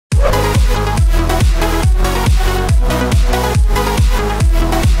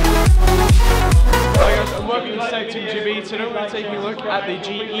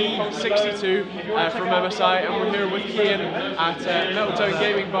GE62 from MSI, and we're here with Kian at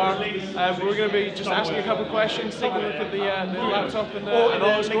TechteamGB Bar. We're going to be just asking a couple of questions, taking a look at the laptop and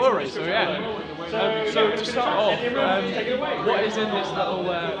all its glory. So yeah. So to start off, what is in this little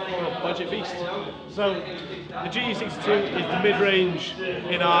budget beast? So the GE62 is the mid-range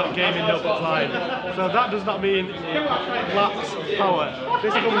in our gaming notebook line. So that does not mean it lacks power.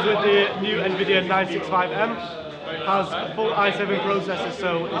 This comes with the new NVIDIA 965M. Has a full i7 processor,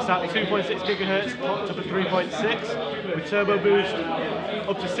 so it's at 2.6 GHz, clocked up at 3.6 with turbo boost,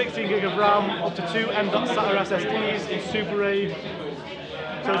 up to 16 GB of RAM, up to 2 M.SATA SSDs in Super RAID.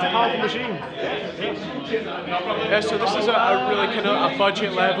 So it's a powerful machine. Yeah, so this is a really kind of a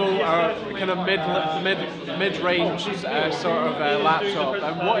budget level, or kind of mid-range sort of laptop.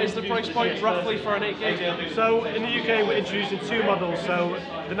 And what is the price point roughly for an 8 gig? So in the UK we're introducing two models. So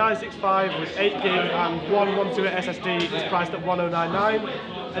the 965 with 8 gig and 128 SSD is priced at 1099,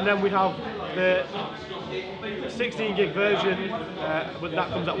 and then we have the 16 gig version, that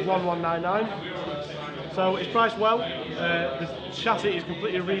comes at 1199. So it's priced well. The chassis is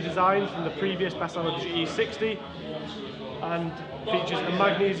completely redesigned from the previous bestseller GE60 and features a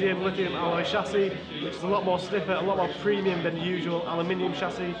magnesium lithium alloy chassis, which is a lot more stiffer, a lot more premium than the usual aluminium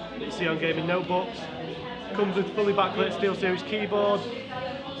chassis that you see on gaming notebooks. Comes with fully backlit SteelSeries keyboard,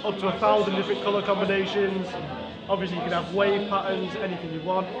 up to 1,000 different colour combinations. Obviously you can have wave patterns, anything you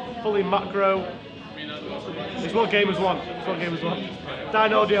want, fully macro. It's what gamers want. It's what gamers want.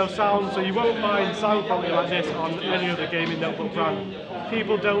 Dynaudio sound, so you won't find sound quality like this on any other gaming notebook brand.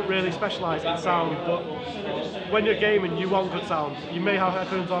 People don't really specialise in sound, but when you're gaming, you want good sound. You may have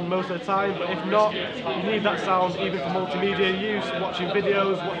headphones on most of the time, but if not, you need that sound even for multimedia use, watching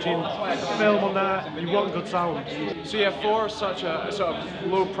videos, watching a film on there. You want good sound. So yeah, for such a sort of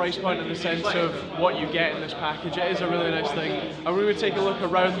low price point in the sense of what you get in this package, it is a really nice thing. And we would take a look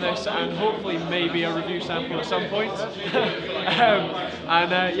around this and hopefully maybe a review sample at some point.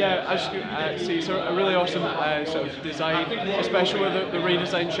 Yeah, as you see, it's a really awesome sort of design, especially with the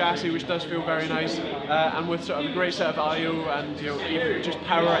redesigned chassis, which does feel very nice, and with sort of a great set of I/O and even just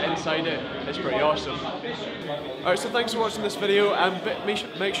power inside it, it's pretty awesome. Alright, so thanks for watching this video, and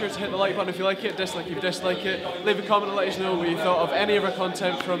make sure to hit the like button if you like it, dislike if you dislike it, leave a comment and let us know what you thought of any of our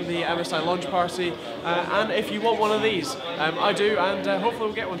content from the MSI launch party, and if you want one of these, I do, and hopefully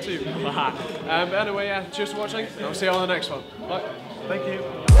we'll get one too. But anyway, yeah, cheers for watching, and I'll see you on the next one. Bye. Thank you.